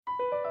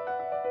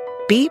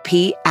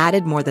BP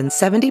added more than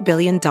 $70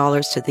 billion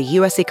to the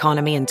U.S.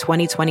 economy in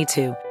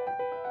 2022.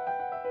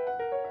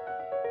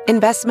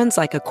 Investments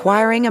like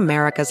acquiring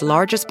America's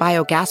largest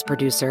biogas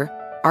producer,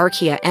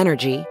 Archaea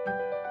Energy,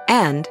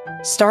 and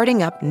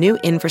starting up new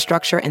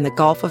infrastructure in the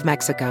Gulf of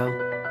Mexico.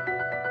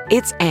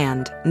 It's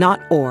and,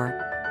 not or.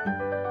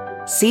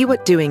 See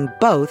what doing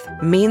both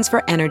means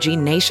for energy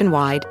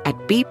nationwide at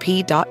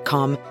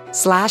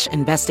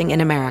bp.com/investing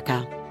in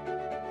America.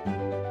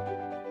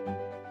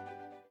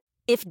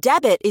 If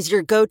debit is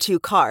your go-to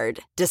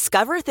card,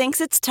 Discover thinks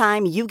it's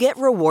time you get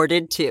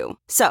rewarded too.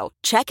 So,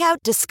 check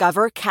out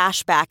Discover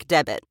Cashback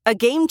Debit, a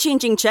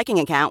game-changing checking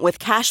account with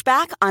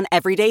cashback on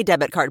everyday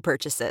debit card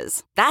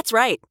purchases. That's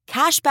right,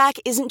 cashback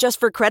isn't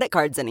just for credit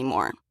cards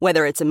anymore.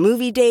 Whether it's a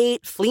movie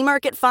date, flea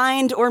market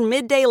find, or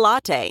midday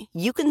latte,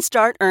 you can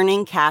start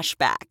earning cash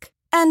back.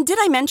 And did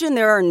I mention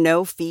there are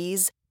no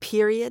fees,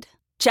 period?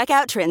 Check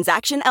out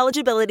transaction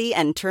eligibility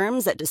and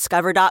terms at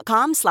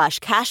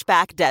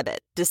discover.com/cashbackdebit.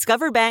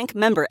 Discover Bank,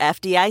 member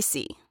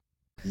FDIC.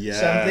 Yes.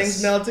 Some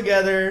things meld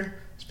together,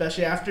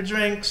 especially after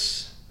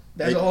drinks.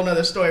 There's a whole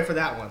nother story for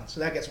that one, so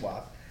that gets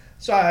wild.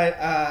 So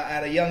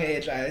at a young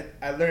age, I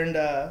learned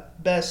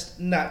best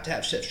not to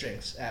have shift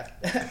drinks after.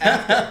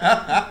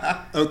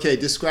 Okay,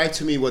 describe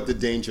to me what the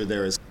danger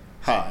there is.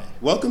 Hi,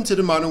 welcome to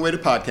the Modern Waiter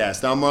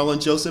Podcast. I'm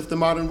Marlon Joseph, the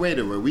Modern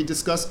Waiter, where we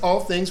discuss all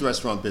things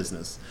restaurant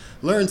business.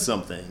 Learn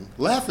something,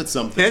 laugh at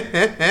something.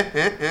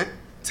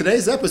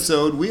 Today's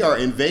episode, we are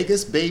in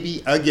Vegas,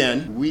 baby,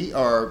 again. We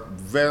are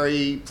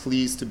very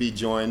pleased to be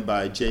joined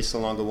by Jay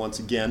Salonga once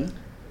again.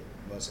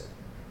 Was it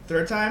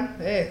third time?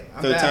 Hey,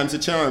 I'm Third back. time's a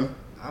charm.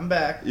 I'm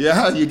back.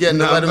 Yeah, you're getting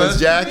the Not Letterman's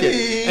but jacket,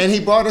 me. and he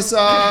bought us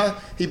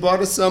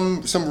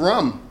some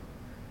rum.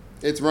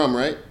 It's rum,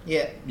 right?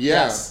 Yeah. Yeah.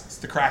 Yes, it's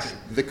the Kraken.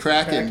 The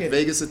Kraken, Kraken.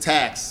 Vegas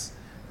Attacks.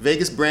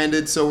 Vegas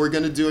branded, so we're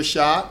going to do a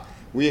shot.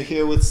 We're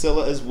here with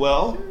Scylla as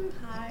well.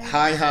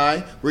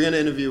 Hi. We're going to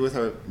interview with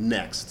her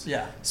next.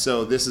 Yeah.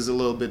 So this is a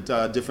little bit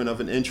different of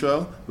an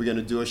intro. We're going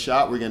to do a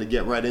shot. We're going to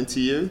get right into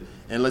you,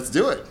 and let's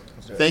do it.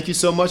 Thank you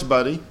so much,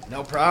 buddy.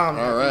 No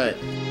problem. All right.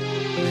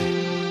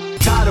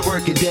 Tired of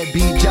working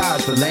deadbeat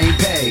jobs for lame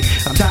pay.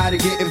 I'm tired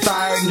of getting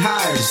fired and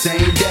hired the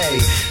same day.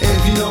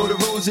 If you know the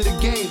rules of the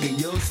game, then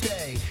you'll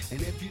stay.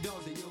 And if you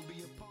don't, then you'll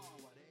be a pawn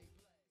while they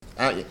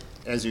play.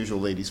 As usual,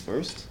 ladies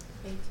first.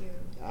 Thank you.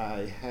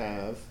 I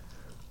have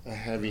a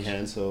heavy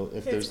hand, so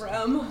if It's there's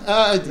rum.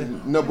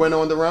 no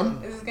bueno on the rum.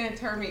 This is gonna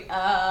turn me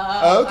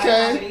up. Okay.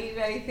 I haven't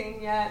eaten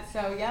anything yet,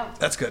 so yeah.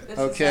 That's good. This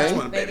Okay. is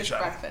Want a baby Vegas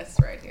shot. breakfast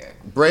right here.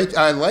 Break.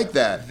 I like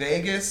that.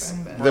 Vegas.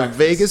 The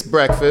Vegas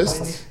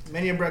breakfast.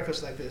 Many a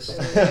breakfast like this. In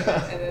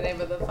the name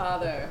of the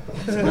Father.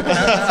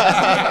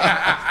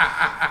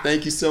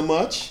 Thank you so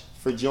much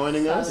for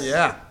joining us.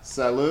 Yeah.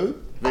 Salud.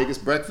 Vegas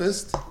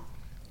breakfast.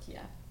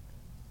 Yeah.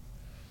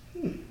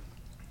 Actually,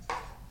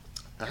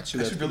 That's that's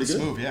really pretty good.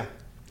 smooth, yeah.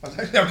 I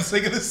was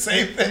thinking the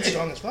same It's thing.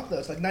 strong as fuck though.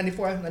 It's like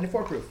 94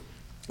 proof.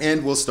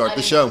 And we'll start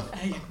the show.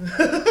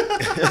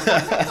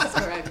 That's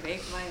where I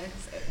make my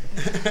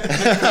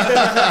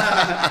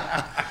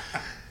exit.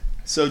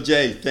 So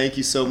Jay, thank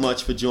you so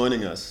much for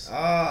joining us.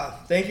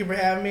 Thank you for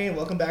having me.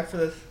 Welcome back for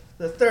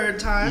the third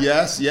time.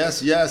 Yes.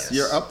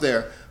 You're up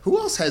there. Who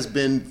else has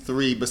been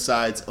 3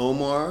 besides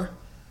Omar,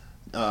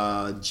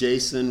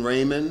 Jason,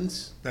 Raymond?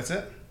 That's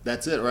it.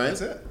 That's it, right?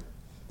 That's it.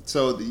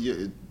 So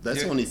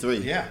that's Yeah. only 3.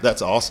 Yeah.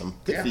 That's awesome.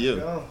 Good Yeah. for you.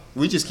 Go.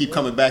 We just keep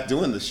coming back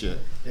doing this shit.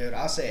 Dude,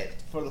 I'll say it.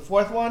 For the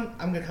 4th one,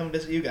 I'm gonna come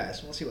visit you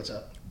guys. We'll see what's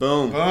up.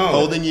 Boom. Boom.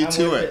 Holding you I'm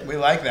to with it. it. We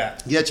like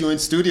that. Get you in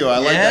studio. I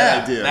like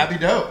that idea. That'd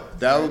be dope.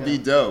 That would be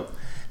dope.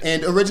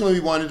 And originally we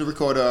wanted to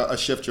record a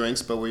Shift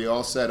Drinks, but we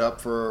all set up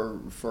for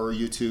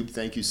YouTube.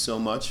 Thank you so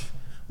much.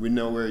 We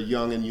know we're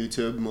young in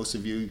YouTube. Most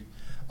of you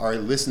are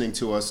listening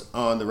to us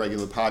on the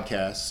regular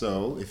podcast.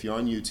 So if you're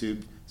on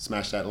YouTube,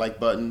 smash that like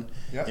button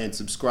and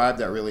subscribe.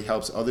 That really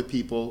helps other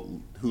people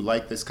who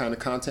like this kind of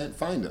content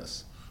find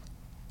us.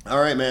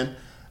 All right, man.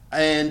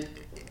 And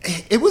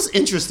it was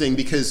interesting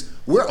because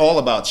we're all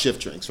about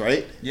Shift Drinks,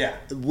 right? Yeah.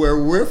 Where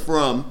we're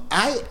from,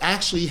 I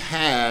actually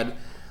had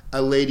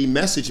a lady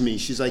message me.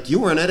 She's like, "You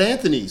weren't at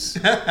Anthony's,"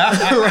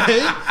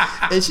 right?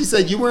 And she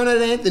said, "You weren't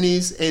at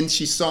Anthony's," and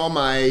she saw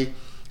my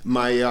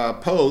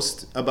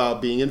post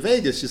about being in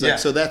Vegas. She's like,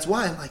 "So that's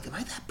why." I'm like, "Am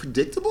I that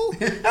predictable?"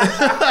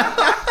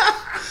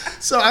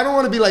 So I don't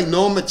want to be like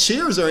Norma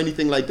Cheers or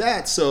anything like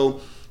that.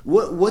 So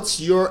what's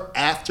your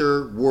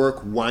after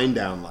work wind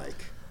down like?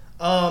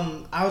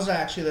 I was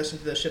actually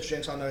listening to the Shift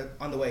Drinks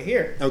on the way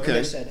here. Okay. And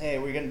they said, "Hey,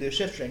 we're gonna do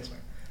Shift Drinks." I'm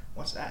like,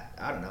 what's that?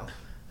 I don't know.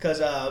 Because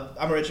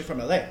I'm originally from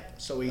LA,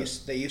 so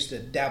they used to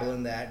dabble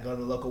in that, go to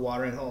the local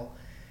watering hole.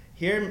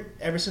 Here,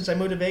 ever since I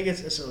moved to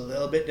Vegas, it's a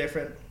little bit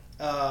different.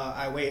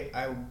 I wait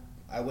at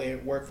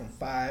work from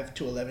 5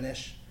 to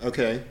 11ish.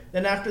 Okay.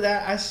 Then after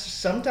that, I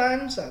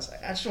was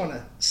like, I just want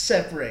to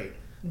separate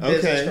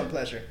business from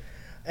pleasure.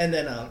 And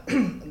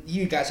then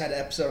you guys had an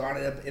episode on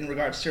it in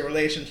regards to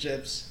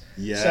relationships.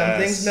 Yes. Some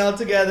things meld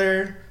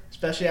together,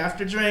 especially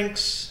after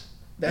drinks.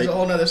 There's a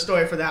whole nother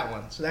story for that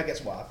one, so that gets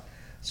wild.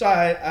 So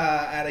I,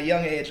 at a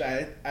young age,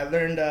 I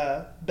learned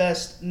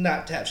best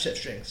not to have shift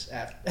strings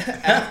after.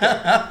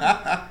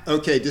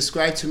 Okay,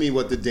 describe to me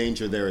what the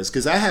danger there is,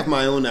 because I have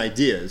my own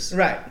ideas.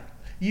 Right.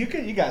 You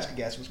guys could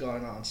guess what's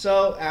going on.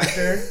 So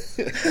after,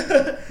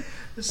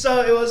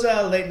 so it was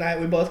a late night.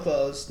 We both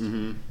closed,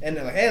 and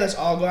they're like, "Hey, let's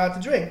all go out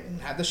to drink,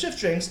 have the shift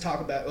drinks,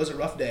 talk about." It was a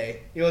rough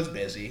day. It was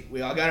busy.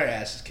 We all got our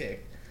asses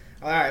kicked.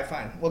 All right,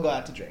 fine. We'll go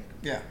out to drink.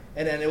 Yeah.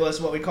 And then it was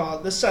what we call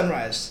the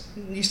sunrise.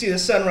 You see the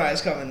sunrise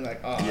coming,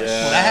 like, oh, Yeah.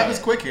 Well, that happens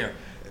quick here.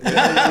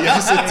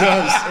 Yes, it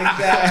does.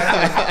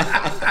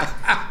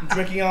 Exactly.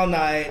 Drinking all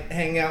night,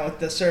 hanging out with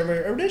the server.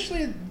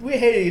 Initially, we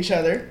hated each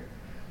other.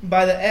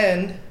 By the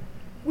end,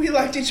 we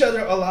liked each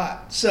other a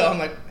lot. So I'm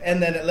like,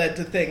 and then it led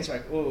to things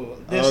like, ooh,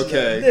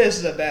 this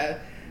is a bad.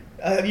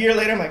 A year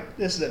later, I'm like,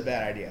 this is a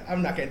bad idea.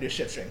 I'm not going to do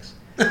shift strings.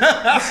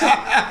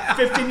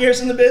 15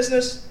 years in the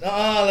business?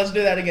 Let's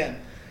do that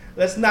again.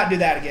 Let's not do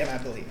that again, I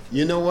believe.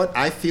 You know what?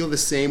 I feel the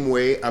same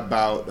way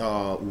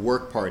about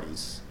work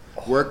parties.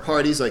 Work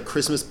parties, like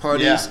Christmas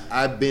parties, Yeah.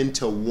 I've been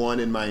to one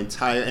in my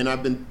entire, and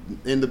I've been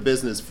in the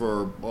business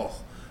for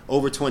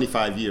over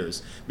 25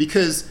 years.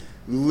 Because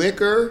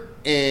liquor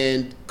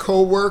and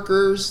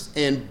co-workers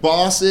and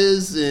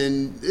bosses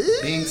and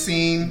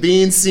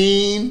Being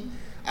seen.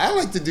 I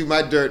like to do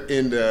my dirt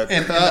in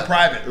the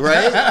private.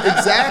 Right?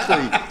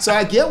 Exactly. So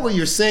I get what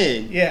you're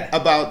saying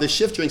about the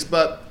shift drinks,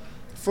 but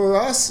for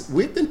us,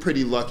 we've been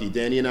pretty lucky.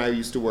 Danny and I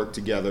used to work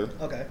together.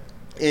 Okay.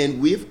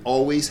 And we've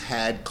always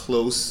had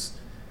close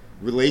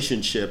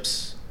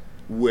relationships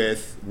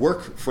with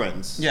work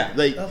friends. Yeah.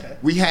 Like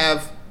we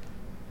have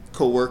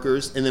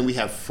coworkers and then we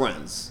have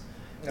friends.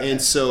 Okay.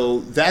 And so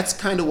that's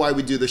kind of why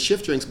we do the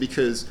shift drinks,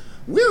 because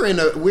we're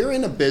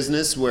in a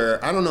business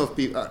where I don't know if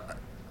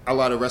a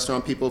lot of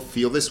restaurant people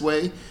feel this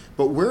way,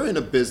 but we're in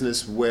a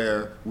business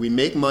where we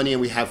make money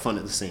and we have fun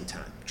at the same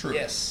time. True.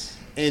 Yes.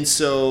 And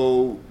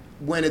so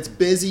when it's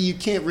busy, you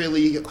can't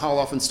really haul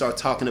off and start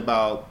talking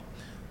about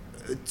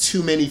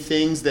too many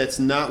things that's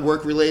not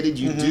work related.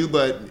 You do,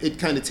 but it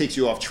kind of takes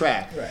you off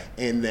track. Right.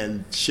 And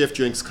then shift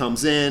drinks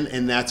comes in,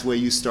 and that's where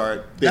you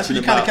start bitching That's when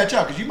you kind about. of catch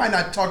up, because you might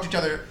not talk to each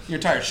other your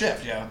entire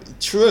shift, yeah.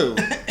 True.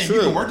 And True.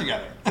 you can work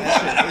together.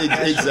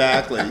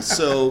 Exactly.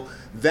 So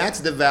that's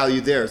the value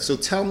there. So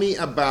tell me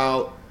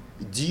about,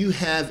 do you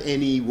have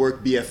any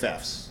work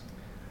BFFs?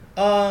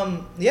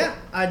 Yeah,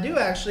 I do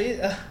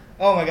actually.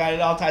 Oh my God, it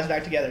all ties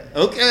back together.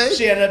 Okay.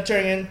 She ended up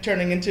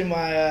turning into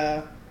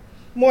my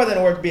more than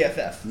a work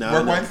BFF. Now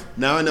Work I know, wife?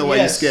 now I know why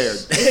you're scared.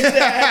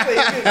 Exactly.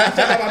 Talk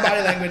about my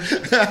body language.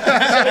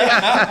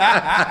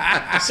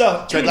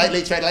 So Tread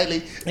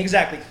lightly.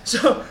 exactly.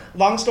 So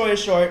long story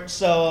short,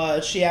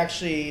 so she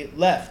actually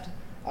left.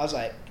 I was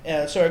like,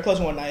 started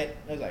closing one night.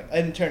 I was like, I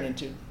didn't turn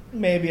into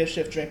maybe a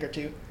shift drink or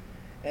two,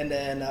 and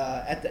then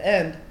at the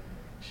end,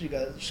 she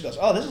goes,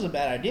 oh, this is a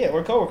bad idea.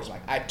 We're coworkers. I'm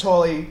like, I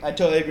totally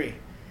agree.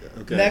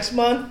 Okay. Next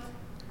month,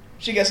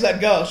 she gets let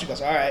go. She goes,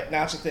 all right,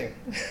 now it's a thing.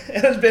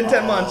 And it's been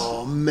 10 months.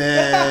 Oh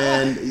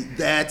man,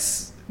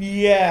 that's.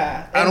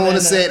 Yeah. I don't want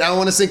to say it. I don't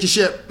want to sink your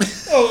ship.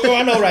 Oh,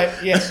 I know, right?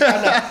 Yes,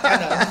 I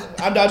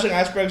know. I'm dodging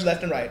icebergs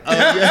left and right. Oh,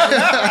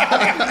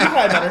 yeah. You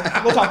probably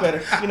better. We'll talk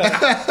later. You know.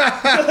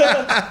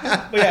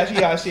 But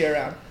yeah, I see her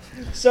around.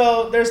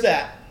 So there's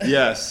that.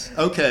 Yes.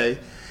 Okay.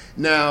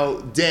 Now,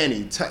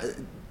 Danny,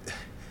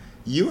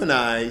 you and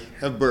I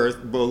have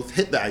both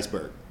hit the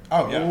iceberg.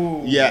 Oh, yeah.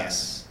 Ooh.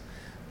 Yes.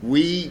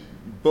 We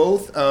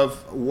both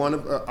of one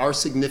of our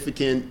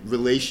significant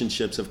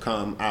relationships have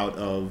come out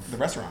of The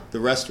restaurant. the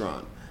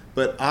restaurant.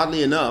 But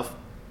oddly enough,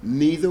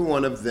 neither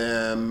one of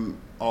them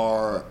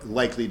are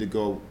likely to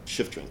go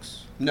shift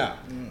drinks. No.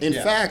 In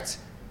Yeah. fact,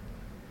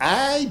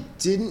 I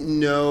didn't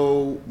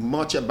know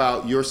much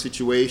about your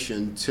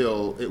situation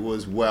till it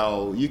was,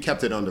 you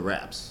kept it under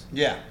wraps.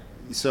 Yeah.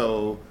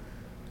 So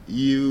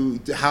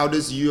how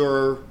does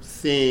your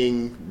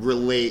thing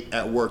relate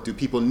at work? Do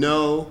people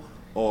know,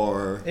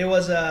 or? It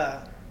was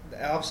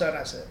all of a sudden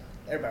I said,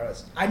 everybody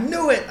was, I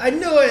knew it.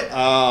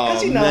 Oh,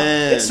 'Cause,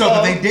 man. it's So,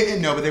 but they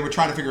didn't know, but they were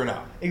trying to figure it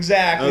out.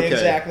 Exactly.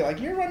 Okay.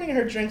 Like, you're running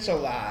her drinks a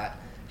lot.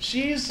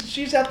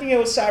 She's helping you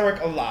with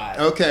Cyric a lot.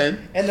 Okay.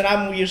 And then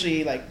I'm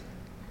usually like,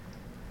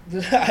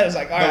 I was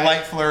like, all right. The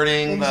light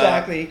flirting,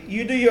 Exactly.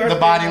 You do your the thing,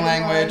 body I'm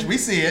language. fine. We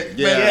see it.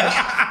 Yeah.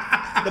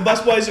 Yeah. The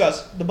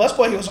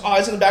busboy, he was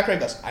always in the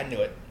background. He goes, I knew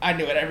it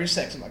every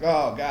second. I'm like,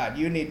 oh God,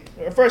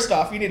 first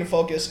off, you need to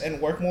focus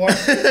and work more.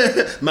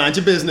 Mind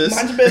your business.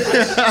 Mind your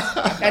business.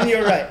 And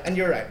you're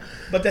right.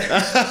 But then,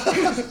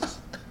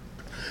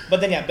 but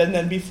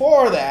then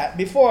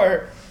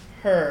before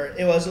her,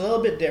 it was a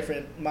little bit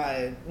different.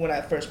 When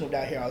I first moved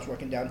out here, I was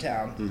working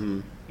downtown. Mm-hmm.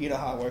 You know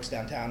how it works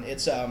downtown.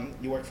 It's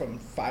you work from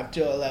 5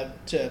 to 11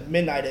 to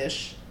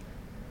midnight-ish.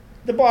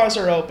 The bars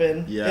are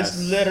open. Yes.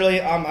 It's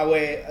literally on my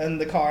way in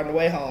the car on the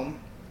way home.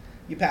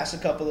 You pass a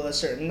couple of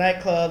certain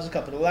nightclubs, a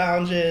couple of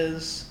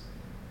lounges.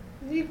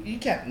 you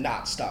can't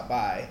not stop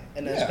by,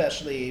 and then Yeah.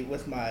 especially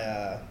with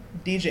my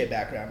DJ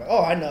background. Like,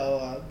 oh, I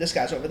know this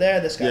guy's over there,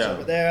 this guy's Yeah.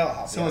 over there. I'll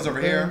help you Someone's out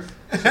over with here. him.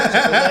 Someone's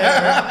over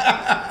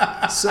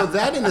there. So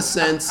that, in a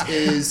sense,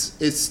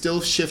 is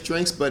still shift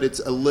drinks, but it's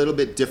a little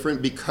bit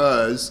different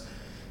because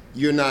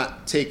you're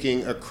not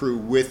taking a crew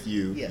with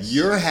you. Yes.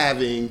 You're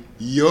having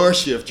your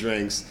shift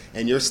drinks,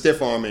 and you're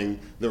stiff arming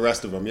the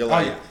rest of them. You're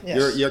like, yeah.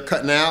 Yes. you're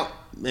cutting out,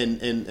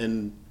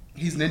 and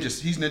He's ninja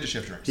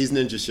shift drinks. he's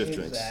ninja shift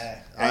drinks.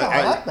 Exactly.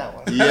 I like that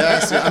one.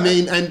 Yes, I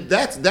mean, and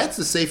that's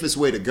the safest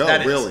way to go,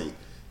 That is. really.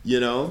 You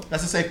know,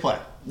 That's a safe play.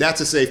 that's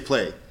a safe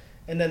play.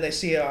 And then they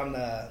see it on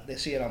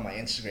my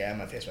Instagram,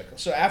 my Facebook.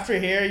 So after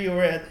here, you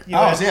were at.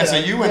 So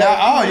you went out.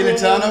 Oh, you didn't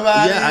tell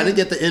nobody. Yeah, I didn't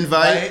get the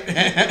invite. Right?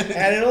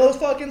 And it'll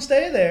fucking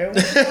stay there.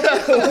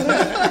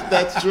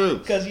 That's true.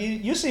 Because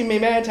you see me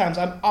many times.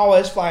 I'm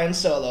always flying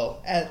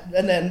solo.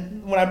 And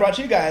then when I brought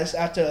you guys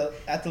at the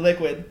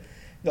Liquid,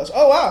 he goes,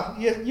 "Oh wow,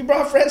 you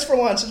brought friends for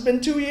once. It's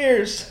been 2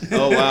 years."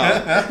 Oh wow,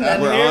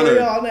 And we're here honored. we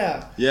are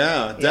now.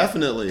 Yeah,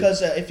 definitely.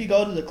 Because if you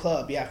go to the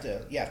club, you have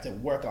to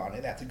work on it.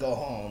 You have to go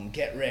home,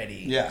 get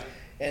ready. Yeah.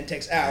 And it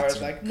takes hours. That's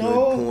a Like good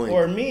no, point.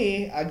 or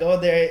me, I go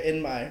there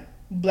in my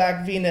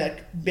black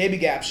V-neck Baby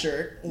Gap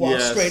shirt, walk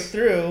Yes. straight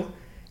through.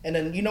 And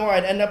then you know where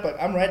I'd end up?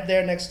 Like, I'm right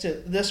there next to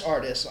this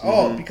artist. Mm-hmm.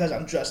 Oh, because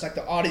I'm dressed like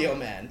the audio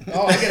man.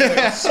 Oh, I get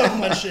away with so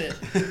much shit.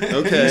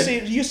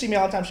 Okay. You see me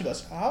all the time. She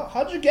goes,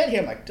 how'd you get here?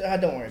 I'm like,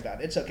 don't worry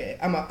about it. It's okay.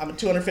 I'm a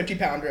 250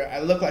 pounder. I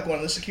look like one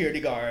of the security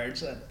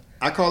guards.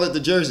 I call it the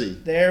jersey.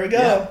 There we go.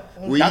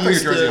 Yeah. We That's what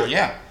used your jersey to- on.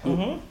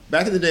 Yeah.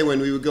 Back in the day when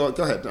we would go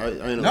ahead.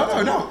 I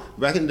know. No.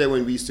 Back in the day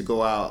when we used to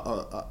go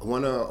out,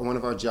 one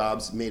of our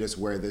jobs made us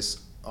wear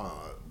this.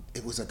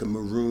 It was like a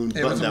maroon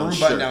It was a button-down maroon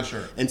shirt. button-down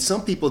shirt. And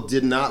some people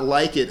did not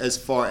like it as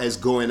far as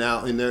going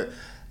out in there.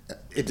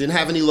 It didn't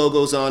have any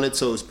logos on it,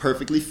 so it was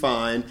perfectly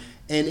fine.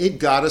 And it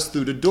got us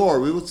through the door.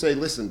 We would say,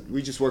 listen,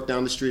 we just work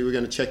down the street. We're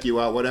going to check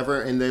you out,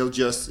 whatever. And they'll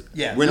just,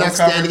 Yeah, we're no not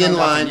cover, standing no in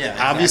nothing. line.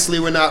 Yeah, Obviously,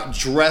 we're not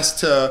dressed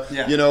to,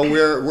 Yeah.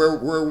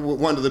 we're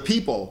one of the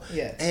people.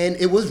 Yeah. And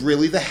it was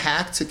really the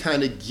hack to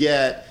kind of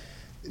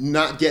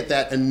not get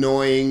that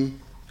annoying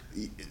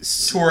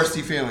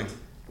Touristy feeling.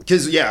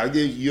 because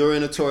you're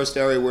in a tourist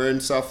area. We're in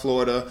South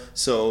Florida,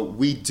 so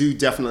we do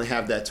definitely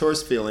have that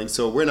tourist feeling.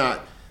 So we're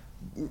not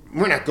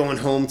going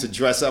home to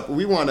dress up.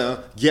 We want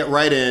to get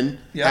right in,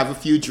 Yeah. have a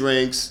few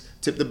drinks,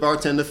 tip the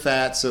bartender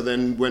fat. So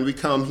then when we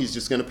come, he's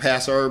just going to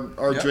pass our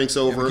Yeah. drinks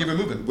Yeah, over. we keep it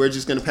moving. We're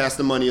just going to pass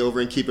the money over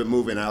and keep it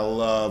moving. I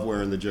love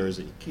wearing the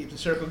jersey. Keep the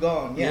circle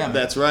going. Yeah.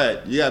 That's right.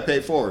 You got to pay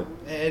it forward.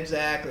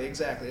 Exactly.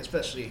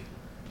 Especially,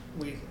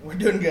 we're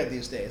doing good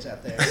these days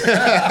out there.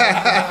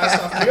 I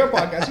saw from your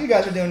podcast, you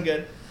guys are doing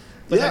good.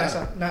 But then I Yeah.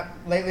 saw, not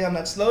lately on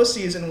that slow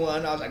season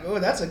one, I was like, oh,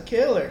 that's a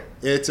killer.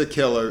 It's a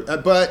killer.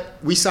 But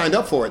we signed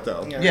up for it,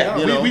 though. Yeah. Yeah.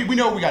 You know? We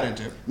know what we got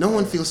into. No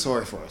one feels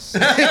sorry for us.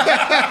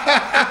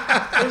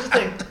 Here's the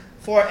thing: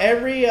 for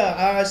every,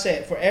 I always say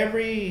it, for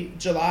every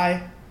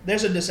July,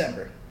 there's a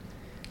December,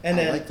 and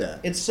I then like that.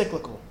 it's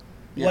cyclical.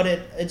 Yeah. What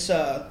it's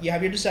you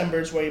have your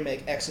Decembers where you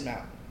make X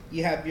amount.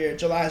 You have your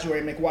Julys where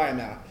you make Y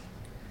amount.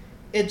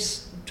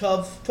 It's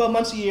 12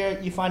 months a year.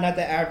 You find out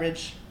the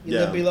average. You Yeah.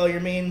 live below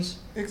your means.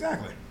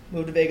 Exactly.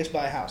 Move to Vegas,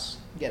 buy a house.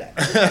 Get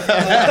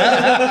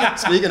out.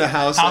 Speaking of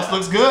house, House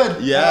looks good.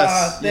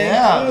 yes. Thank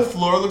Yeah, you. the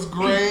floor looks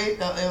great.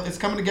 It's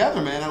coming together,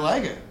 man. I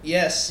like it.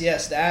 Yes,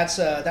 that's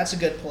a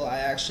good pull. I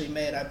actually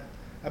made.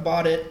 I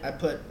bought it. I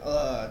put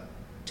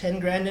 10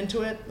 grand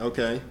into it.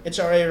 Okay. It's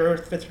already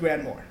worth 50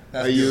 grand more.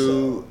 That's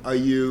Are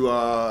you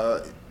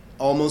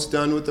almost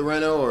done with the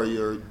reno, or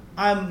you're?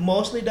 I'm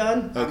mostly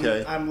done.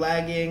 Okay. I'm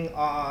lagging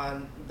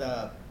on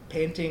the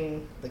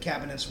painting the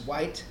cabinets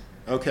white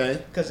Okay.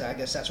 because I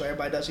guess that's what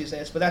everybody does these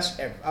days. But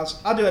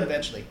I'll do it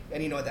eventually,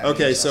 and you know what that means.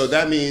 Okay. So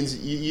that means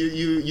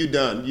you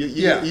done.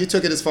 Yeah. You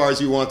took it as far as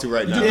you want to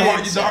right You now. did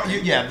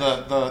Yeah,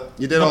 the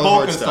You did the all the bulk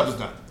hard of the stuff. stuff is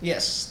done.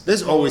 Yes.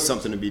 There's always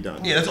something to be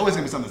done. Yeah, there's always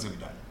gonna be something that's gonna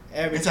be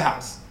done. It's a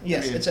house.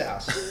 Yes, I mean, it's a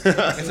house.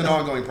 It's an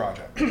ongoing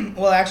project.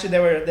 Well, actually,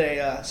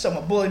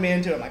 someone bullied me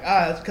into it. I'm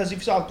like, because if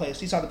you saw the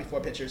place, you saw the before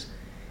pictures.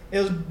 It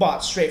was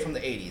bought straight from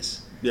the 80s.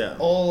 Yeah.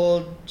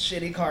 Old,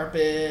 shitty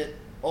carpet,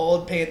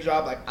 old paint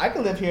job. Like, I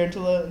could live here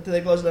until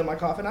they close my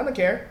coffin. I don't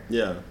care.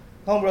 Yeah.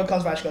 Homegirl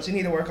comes by, she goes, you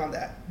need to work on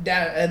that.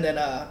 Dad, and then,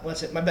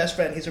 my best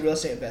friend, he's a real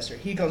estate investor.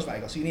 He comes by,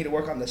 he goes, you need to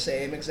work on the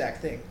same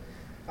exact thing.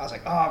 I was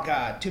like, oh,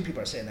 God, 2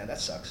 people are saying that. That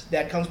sucks.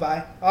 Dad comes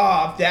by.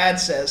 Oh, Dad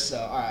says so.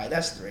 All right,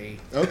 that's 3.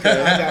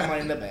 Okay. I got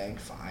money in the bank.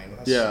 Fine.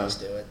 Let's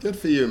do it. Good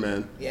for you,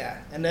 man. Yeah.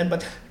 And then,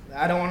 but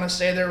I don't want to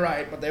say they're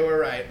right, but they were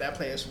right. That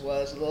place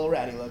was a little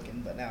ratty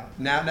looking, but now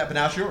But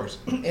now it's yours.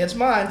 it's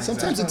mine.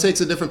 Sometimes it It's mine.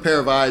 takes a different pair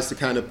of eyes to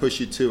kind of push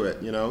you to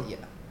it, you know? Yeah,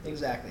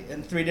 exactly.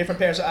 And 3 different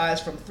pairs of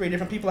eyes from 3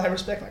 different people I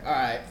respect. Like, all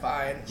right,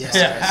 fine.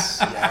 Yes.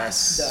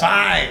 Yes.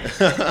 Fine.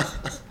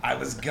 I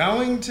was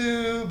going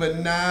to, but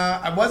now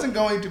I wasn't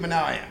going to, but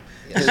now I am.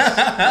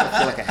 I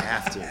feel like I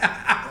have to.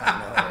 I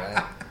know,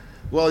 right?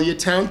 Well, your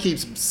town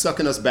keeps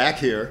sucking us back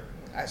here.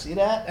 I see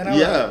that, and I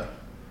Yeah. love it.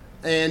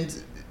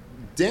 And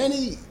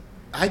Danny,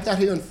 I got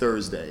here on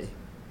Thursday,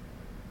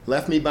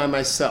 left me by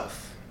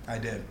myself. I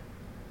did.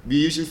 We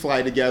usually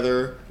fly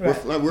together.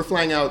 Right. We're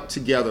flying out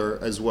together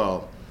as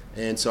well.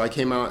 And so I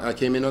came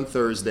in on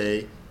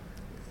Thursday.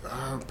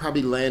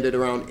 Probably landed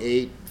around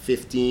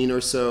 8:15 or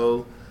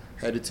so.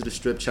 Headed to the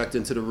strip, checked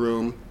into the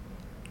room,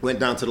 went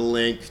down to the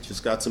link,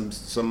 just got some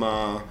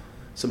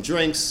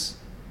drinks,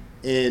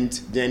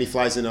 and Danny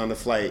flies in on the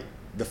flight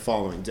the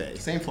following day.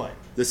 Same flight.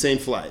 The same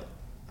flight.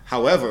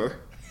 However,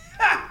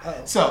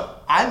 So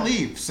I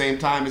leave same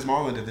time as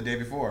Marlon did the day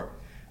before.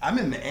 I'm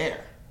in the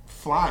air,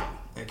 flying,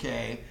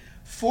 okay?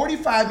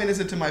 45 minutes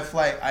into my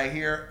flight, I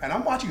hear, and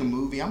I'm watching a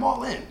movie, I'm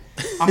all in.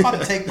 I'm about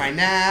to take my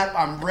nap,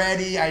 I'm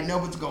ready, I know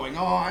what's going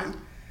on.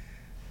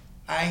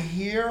 I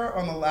hear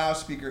on the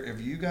loudspeaker,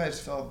 if you guys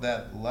felt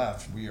that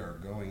left, we are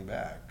going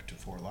back to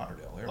Fort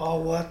Lauderdale Airport. Oh,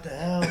 what the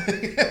hell?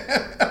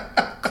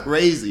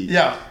 crazy.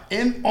 Yeah,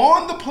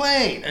 on the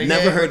plane. Okay?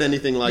 Never heard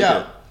anything like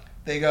it.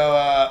 They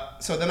go,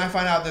 so then I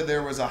find out that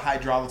there was a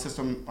hydraulic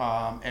system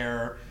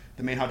error.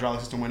 The main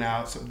hydraulic system went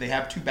out. So they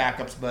have 2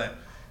 backups, but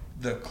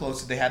the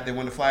closest they had, they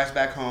wanted to fly us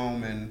back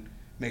home and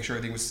make sure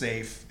everything was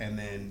safe. And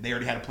then they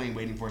already had a plane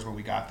waiting for us when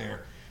we got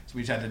there. So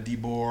we just had to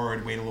deboard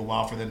and wait a little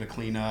while for them to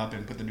clean up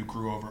and put the new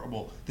crew over.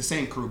 Well, the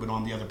same crew, but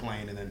on the other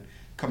plane, and then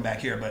come back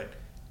here. But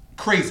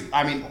crazy.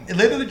 I mean,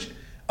 literally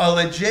a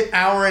legit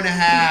hour and a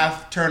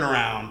half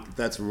turnaround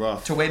That's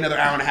rough. to wait another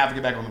hour and a half to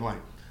get back on the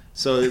plane.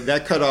 So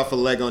that cut off a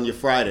leg on your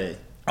Friday.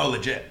 Oh,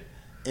 legit.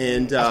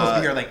 And I was supposed to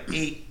be here at like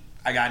 8.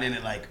 I got in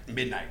at like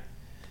midnight.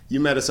 you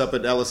met us up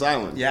at Ellis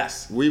Island.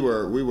 Yes. We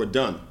were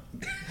done.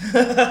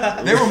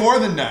 They were more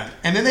than done.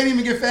 And then they didn't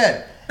even get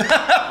fed. Oh, that's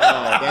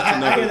I hear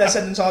another. that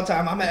sentence all the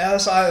time. I'm at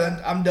Ellis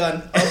Island. I'm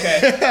done.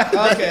 Okay.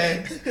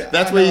 Okay.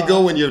 That's I where you know.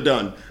 go when you're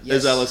done. Yes.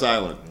 Is Ellis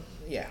Island.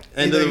 Yeah.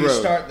 End Either of the you road.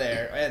 start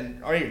there,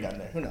 or you're done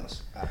there. Who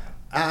knows?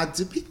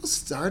 Did people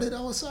start at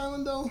Ellis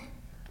Island though?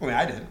 I mean,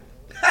 I did.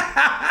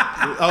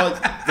 Oh,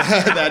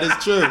 that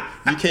is true.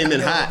 You came in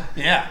hot.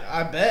 Yeah.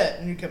 I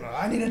bet. You come.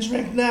 I need a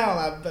drink now.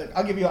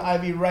 I'll give you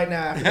an IV right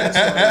now after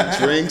that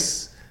story.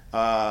 Drinks.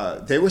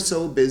 They were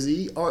so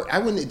busy, or I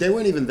wouldn't. They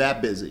weren't even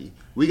that busy.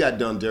 We got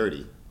done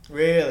dirty.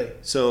 Really?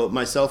 So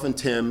myself and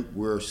Tim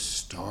were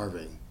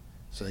starving.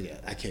 So yeah,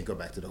 I can't go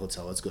back to the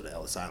hotel. Let's go to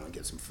Ellis Island and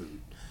get some food.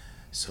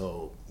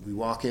 So we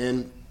walk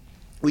in.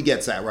 We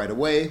get that right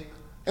away.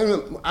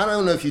 And I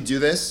don't know if you do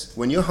this.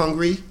 When you're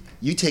hungry,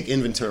 you take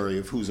inventory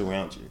of who's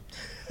around you.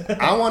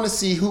 I want to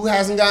see who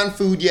hasn't gotten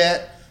food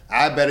yet.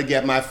 I better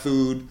get my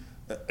food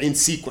in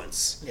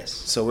sequence. Yes.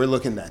 So we're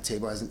looking, that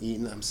table hasn't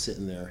eaten. I'm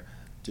sitting there,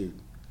 dude,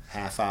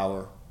 half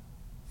hour,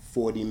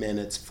 40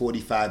 minutes,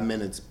 45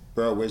 minutes.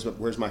 Bro,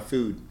 where's my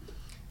food?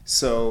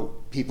 So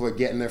people are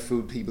getting their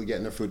food.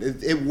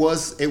 It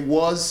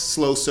was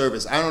slow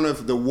service. I don't know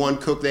if the one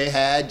cook they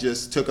had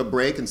just took a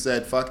break and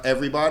said, fuck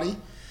everybody.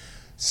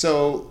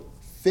 So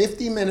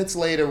 50 minutes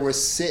later, we're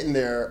sitting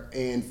there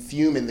and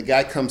fuming. The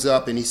guy comes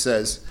up and he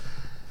says,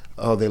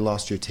 oh, they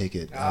lost your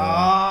ticket.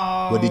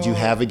 What did you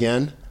have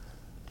again?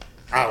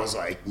 I was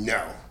like,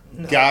 no.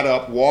 Got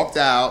up, walked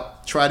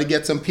out, tried to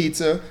get some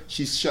pizza.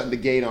 She's shutting the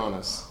gate on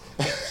us.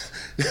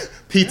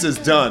 Pizza's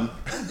done.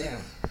 Damn.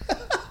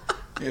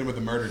 And with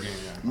the murder game,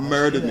 yeah.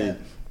 Murdered me.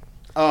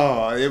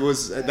 Oh, it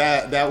was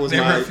that was They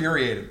were my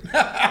infuriated.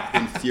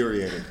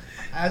 infuriated.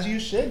 As you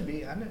should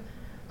be. I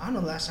don't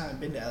know the last time I've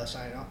been to Ellis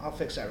Island. I'll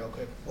fix that real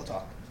quick. We'll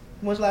talk.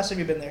 When's the last time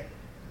you've been there?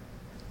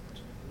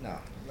 No.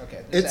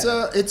 Okay. It's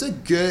a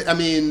good. I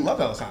mean,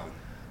 Love Ellis Island.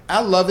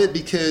 I love it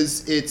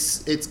because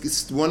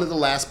it's one of the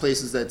last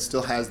places that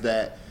still has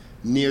that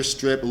near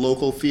strip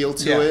local feel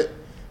to Yeah. it,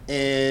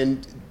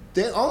 and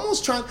they're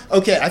almost trying.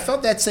 Okay, I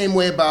felt that same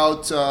way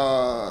about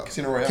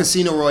Casino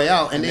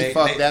Royale. and they They-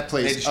 fucked they- that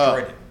place they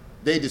destroyed up. it.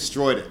 They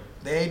destroyed it.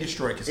 They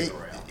destroyed Casino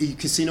Royale.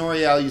 Casino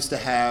Royale used to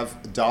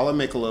have dollar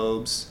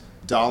Michelobes,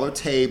 dollar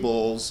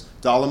tables,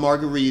 dollar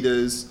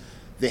margaritas.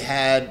 They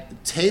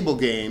had table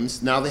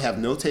games. Now they have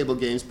no table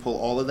games. Pull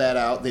all of that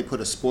out. They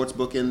put a sports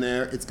book in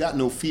there. It's got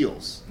no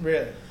feels.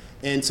 Really?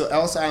 And so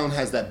Ellis Island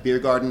has that beer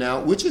garden now,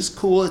 which is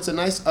cool. It's a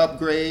nice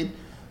upgrade,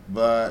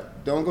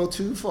 but don't go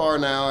too far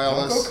now,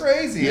 Ellis. go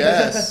crazy.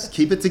 Yes.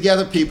 Keep it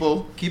together,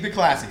 people. Keep it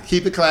classy.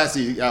 Keep it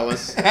classy,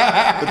 Ellis.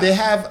 But they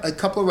have a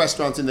couple of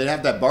restaurants, and they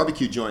have that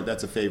barbecue joint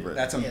that's a favorite.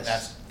 That's Yes.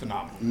 that's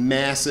phenomenal.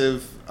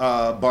 Massive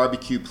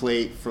barbecue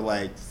plate for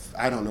like,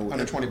 I don't know.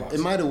 Under $20. It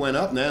might have went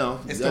up now.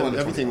 It's still under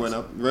Everything $20. went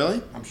up.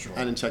 Really? I'm sure.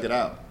 I didn't check it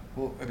out.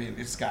 Well, I mean,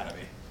 it's gotta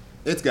be.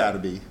 It's got to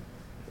be.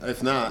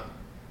 If not,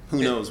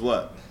 who knows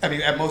what. I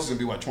mean, at most it's gonna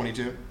be what,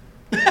 22?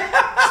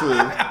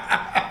 True.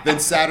 Then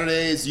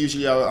Saturday is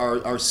usually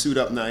our suit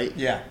up night.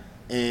 Yeah.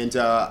 And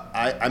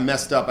I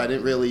messed up. I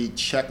didn't really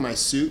check my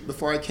suit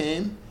before I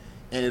came,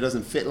 and it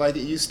doesn't fit like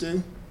it used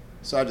to.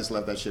 So I just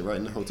left that shit right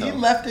in the hotel. He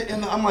left it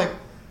in the, I'm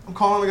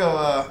calling him,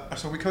 I go,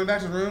 so are we coming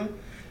back to the room?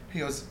 He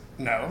goes,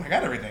 no, I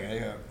got everything.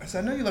 I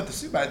said, I know you left the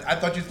suit, but I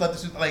thought you left the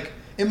suit, like,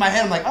 in my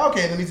head, I'm like, oh,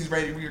 okay, that means he's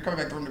ready. You're coming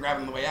back to the room to grab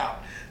him on the way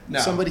out. No.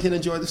 Somebody can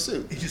enjoy the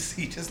suit. He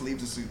just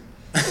leaves the suit.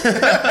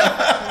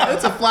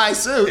 It's a fly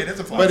suit. It is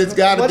a fly but suit. it's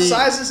got to What be.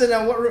 size is it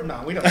and what room?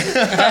 No, we don't.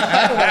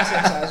 I don't want the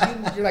same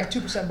size. You're like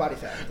 2% body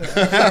fat.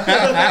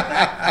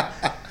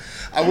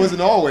 I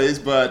wasn't always,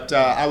 but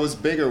I was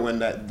bigger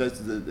when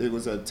it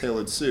was a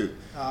tailored suit.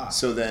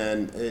 So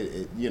then,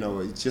 it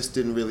just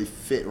didn't really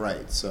fit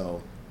right.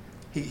 So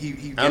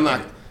I'm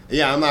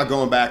not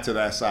going back to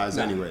that size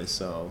anyway.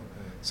 So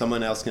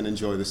someone else can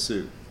enjoy the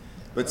suit.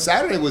 But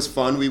Saturday was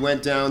fun. We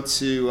went down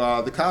to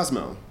the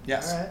Cosmo.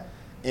 Yes. All right.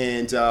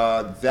 And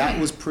that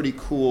was pretty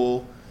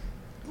cool.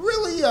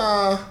 Really,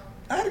 I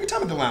had a good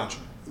time at the lounge.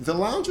 the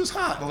lounge was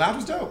hot. The lounge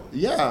was dope.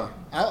 Yeah,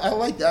 I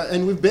like that.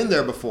 And we've been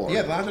there before.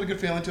 Yeah, the lounge had a good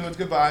feeling to it. It's a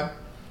good vibe.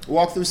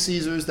 Walked through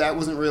Caesars. That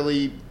wasn't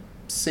really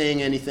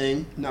saying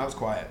anything. No, it was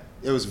quiet.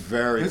 It was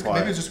very quiet.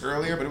 Maybe it was just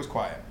earlier, but it was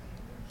quiet.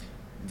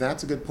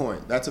 That's a good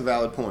point. That's a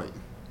valid point.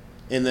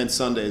 And then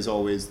Sunday is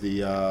always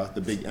the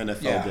big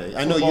NFL day.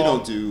 I know you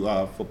don't do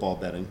football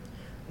betting.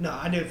 No,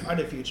 I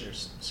do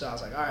futures. So I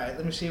was like, all right,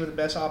 let me see what the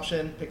best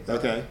option. Pick the,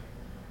 Okay.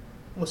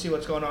 We'll see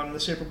what's going on in the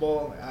Super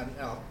Bowl.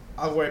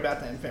 I'll worry about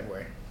that in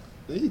February.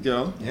 There you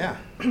go. Yeah.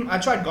 I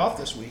tried golf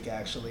this week,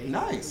 actually.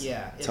 Nice.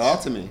 Yeah.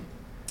 Talk to me.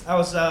 I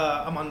was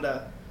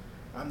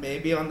I'm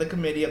maybe on the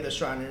committee of the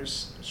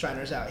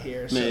Shriners out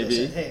here. So Maybe.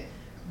 They said, hey,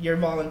 you're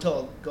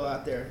voluntold. Go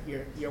out there.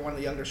 You're one of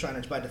the younger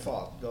Shriners by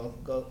default.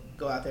 Go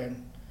out there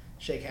and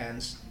shake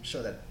hands.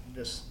 Show that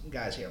there's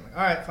guys here. I'm like,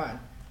 all right, fine.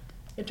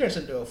 It turns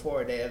into a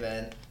 4-day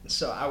event.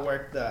 So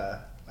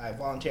I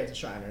volunteered at the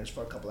Shriners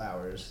for a couple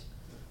hours,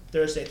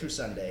 Thursday through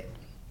Sunday.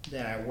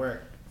 Then I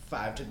worked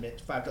 5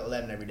 to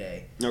 11 every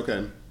day.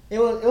 Okay. It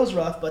was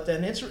rough, but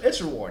then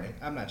it's rewarding.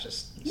 I'm not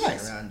just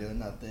Nice. sitting around doing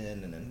nothing,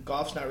 and then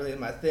golf's not really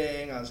my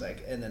thing. I was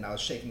like, and then I was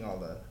shaking all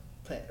the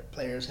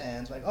players'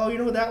 hands, like, oh, you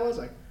know what that was?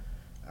 Like,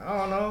 I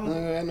don't know.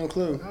 I got no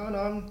clue. I don't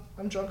know.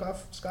 I'm drunk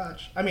off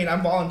scotch. I mean,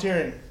 I'm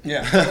volunteering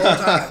Yeah. the whole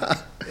time.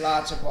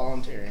 Lots of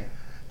volunteering.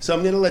 So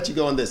I'm going to let you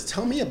go on this.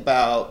 Tell me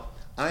about,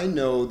 I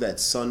know that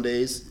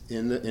Sundays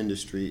in the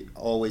industry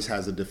always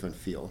has a different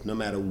feel, no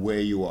matter where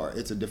you are.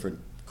 It's a different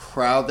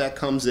crowd that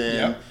comes in.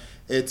 Yep.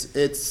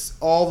 It's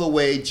all the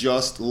way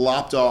just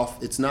lopped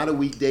off. It's not a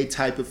weekday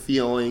type of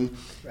feeling.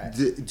 Right.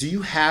 Do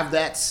you have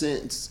that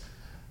sense?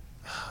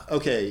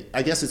 Okay,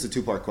 I guess it's a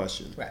two-part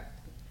question. Right.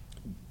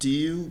 Do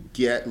you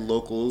get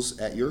locals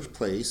at your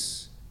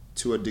place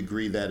to a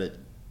degree that it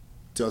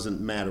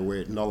doesn't matter, where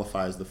it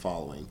nullifies the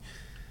following?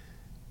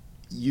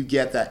 You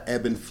get that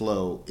ebb and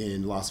flow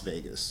in Las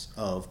Vegas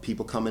of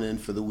people coming in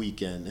for the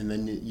weekend, and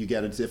then you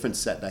get a different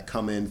set that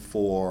come in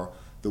for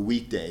the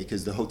weekday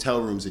because the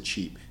hotel rooms are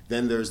cheap.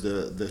 Then there's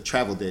the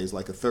travel days,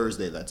 like a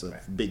Thursday, that's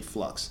a big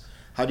flux.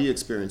 How do you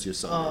experience your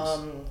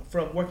Sundays?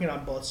 From working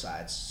on both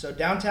sides. So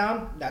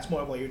downtown, that's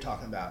more of what you're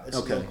talking about. It's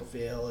Okay. a local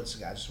feel. It's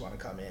guys just want to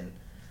come in.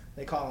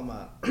 They call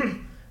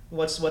them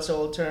what's the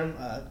old term?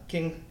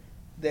 King.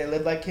 They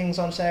live like kings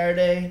on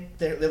Saturday.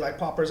 They live like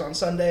paupers on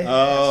Sunday.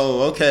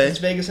 Oh, okay. It's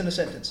Vegas in a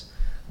sentence.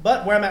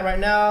 But where I'm at right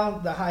now,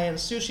 the high-end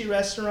sushi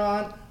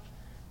restaurant,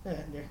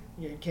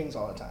 you're kings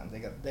all the time.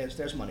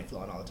 There's money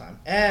flowing all the time.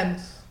 And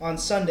on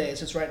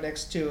Sundays, it's right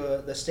next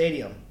to the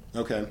stadium.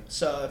 Okay.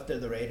 So if they're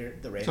the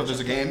Raiders. So there's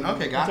a game?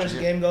 Okay, gotcha. If there's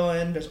a game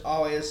going, there's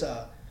always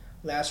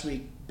last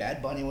week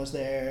Bad Bunny was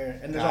there,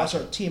 and there's Gotcha.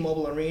 also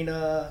T-Mobile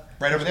Arena.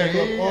 Right over there,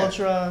 Michelob yeah.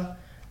 Ultra.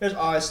 There's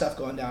always stuff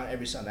going down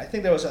every Sunday. I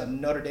think there was a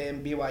Notre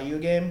Dame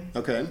BYU game,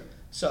 Okay.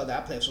 so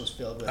that place was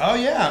filled with. Oh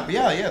yeah. They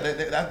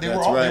That's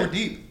were right. they were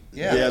deep.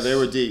 Yeah. Yeah, they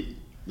were deep.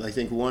 I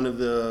think one of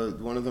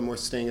them were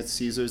staying at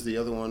Caesars. The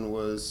other one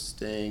was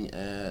staying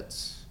at,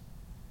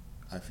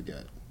 I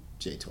forget.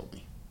 Jay told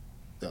me.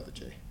 The other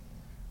Jay.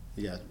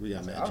 We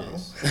got mad I don't know.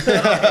 Jays.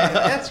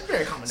 That's a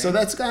very common name. So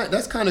that's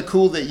kind of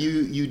cool that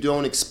you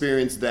don't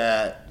experience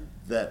that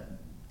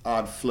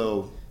odd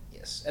flow.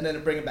 Yes, and then to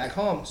bring it back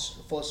home,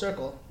 full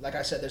circle. Like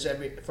I said,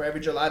 for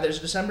every July there's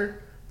a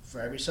December. For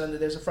every Sunday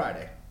there's a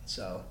Friday.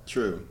 So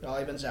True. it all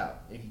evens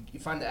out. If you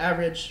find the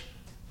average,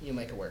 you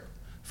make it work.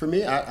 For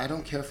me, I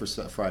don't care for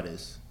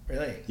Fridays.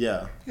 Really?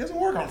 Yeah. He doesn't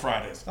work on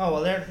Fridays. Oh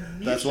well,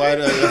 That's why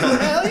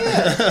Hell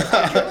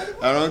yeah!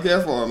 I don't care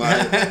for them. I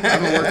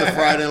haven't worked a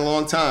Friday in a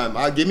long time.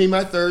 Give me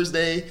my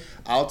Thursday.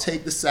 I'll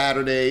take the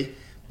Saturday.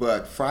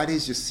 But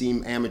Fridays just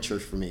seem amateur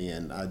for me,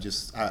 and I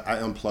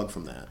unplug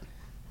from that.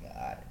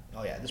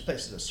 Oh yeah, this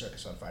place is a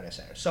circus on Friday,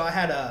 Saturday. So I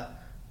had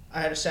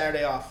a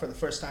Saturday off for the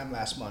first time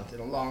last month in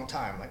a long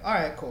time. Like, all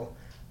right, cool.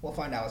 We'll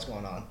find out what's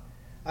going on.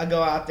 I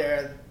go out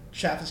there,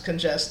 traffic's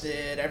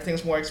congested,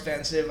 everything's more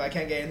expensive. I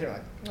can't get in there.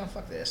 Like, oh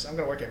fuck this. I'm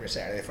gonna work every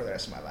Saturday for the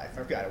rest of my life.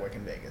 I've got to work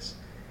in Vegas.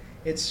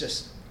 It's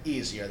just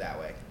easier that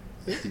way.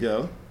 There you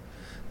go.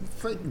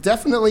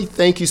 Definitely,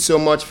 thank you so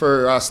much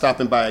for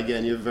stopping by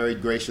again. You're very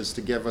gracious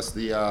to give us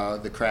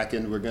the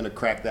Kraken. We're gonna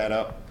crack that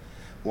up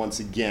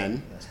once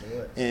again. Let's do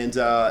it. And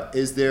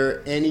is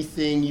there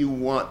anything you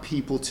want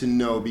people to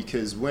know?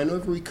 Because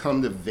whenever we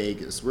come to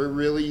Vegas,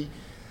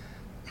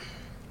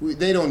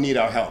 they don't need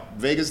our help.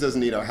 Vegas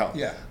doesn't need our help.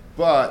 Yeah.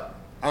 But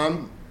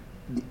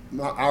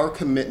our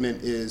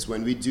commitment is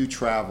when we do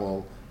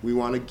travel, we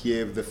want to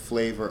give the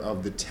flavor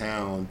of the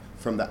town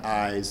from the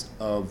eyes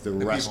of the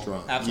people.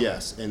 restaurant. Absolutely.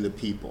 Yes, and the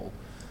people.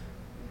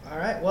 All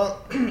right.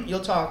 Well,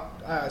 you'll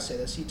talk. I always say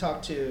this. You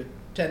talk to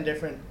 10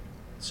 different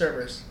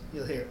servers,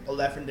 you'll hear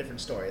 11 different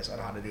stories on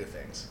how to do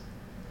things.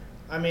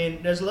 I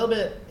mean, there's a little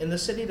bit in the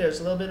city. There's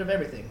a little bit of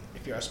everything.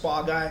 If you're a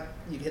spa guy,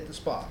 you hit the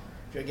spa.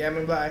 If you're a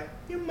gambling guy,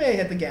 you may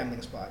hit the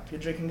gambling spot. If you're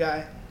a drinking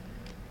guy,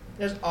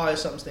 there's always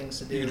some things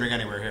to do. You can drink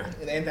anywhere here.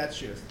 It ain't that the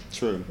truth.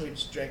 True. We're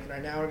just drinking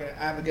right now.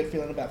 I have a good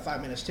feeling about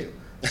 5 minutes too.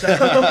 So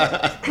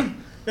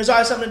there's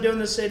always something to do in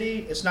the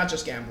city. It's not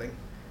just gambling.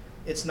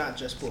 It's not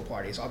just pool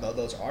parties, although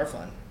those are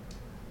fun.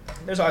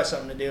 There's always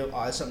something to do.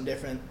 Always something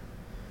different.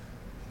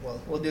 Well,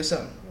 we'll do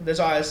something. There's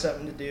always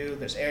something to do.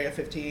 There's Area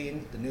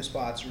 15, the new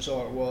spots,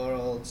 Resort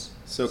Worlds.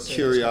 So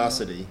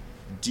curiosity,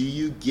 do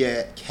you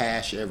get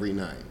cash every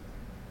night?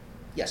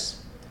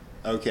 Yes.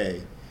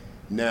 Okay.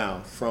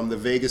 Now, from the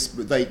Vegas,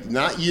 like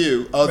not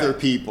you, other Right.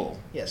 people.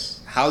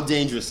 Yes. How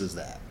dangerous is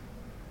that?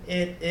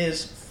 It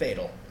is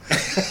fatal.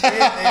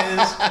 It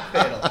is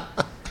fatal.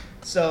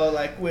 So,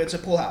 like, it's a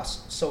pool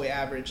house, so we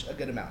average a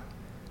good amount.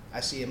 I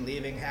see him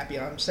leaving happy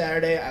on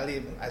Saturday.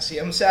 I see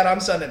him sad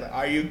on Sunday. Like,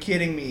 are you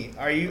kidding me?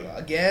 Are you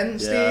again,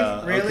 Steve?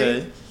 Yeah, Really?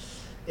 okay.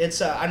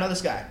 It's I know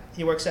this guy.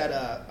 He works at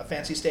a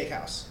fancy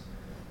steakhouse.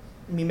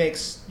 He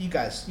makes you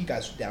guys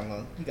down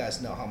low. You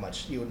guys know how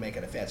much he would make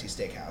at a fancy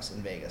steakhouse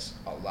in Vegas.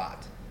 A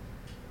lot.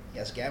 He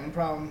has a gambling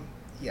problem.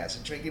 He has a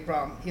drinking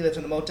problem. He lives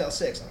in a Motel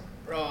 6. I'm like,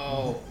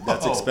 bro,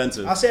 That's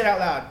expensive. I'll say it out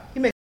loud. He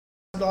makes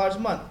 $1,000 a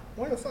month.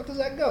 Where the fuck does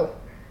that go?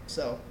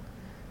 So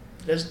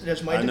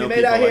there's money I to know be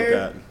made people out like here.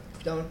 that.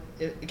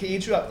 It can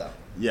eat you up though.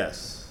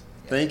 Yes.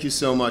 Thank you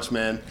so much,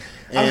 man.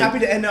 I'm happy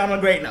to end on a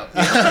great note.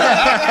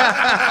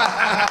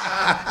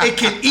 It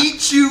can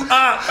eat you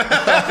up.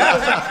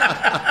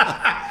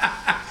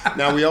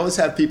 Now, we always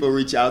have people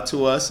reach out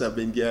to us. I've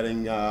been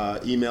getting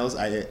emails.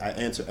 I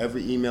answer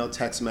every email,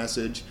 text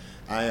message.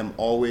 I am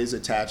always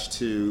attached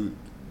to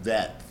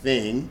that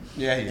thing.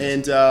 Yeah, he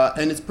is.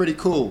 And it's pretty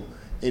cool.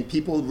 And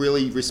people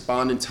really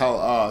respond and tell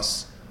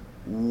us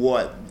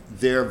what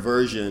their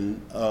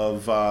version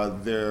of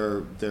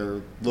their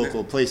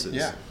local places.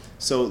 Yeah.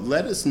 So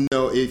let us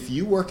know if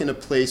you work in a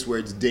place where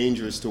it's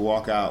dangerous to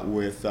walk out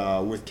with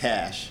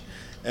cash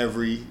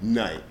every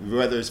night,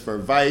 whether it's for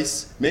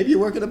advice. Maybe you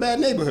work in a bad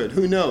neighborhood.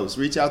 Who knows?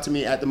 Reach out to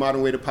me at The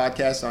Modern Waiter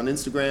Podcast on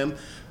Instagram.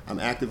 I'm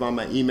active on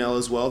my email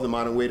as well,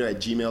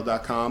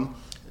 themodernwaiter@gmail.com.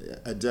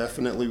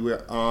 Definitely,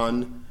 we're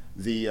on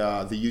the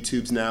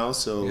YouTubes now,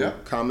 so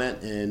Yep.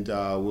 comment and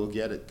we'll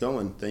get it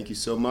going. Thank you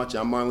so much.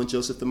 I'm Marlon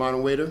Joseph, The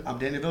Modern Waiter. I'm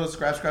Danny Villa.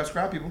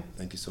 Subscribe, people.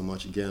 Thank you so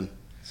much again.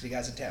 See you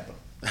guys in Tampa.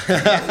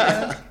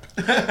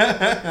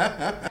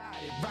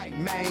 Right,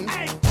 man.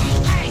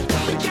 Hey,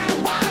 we got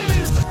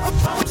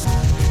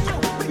wireless.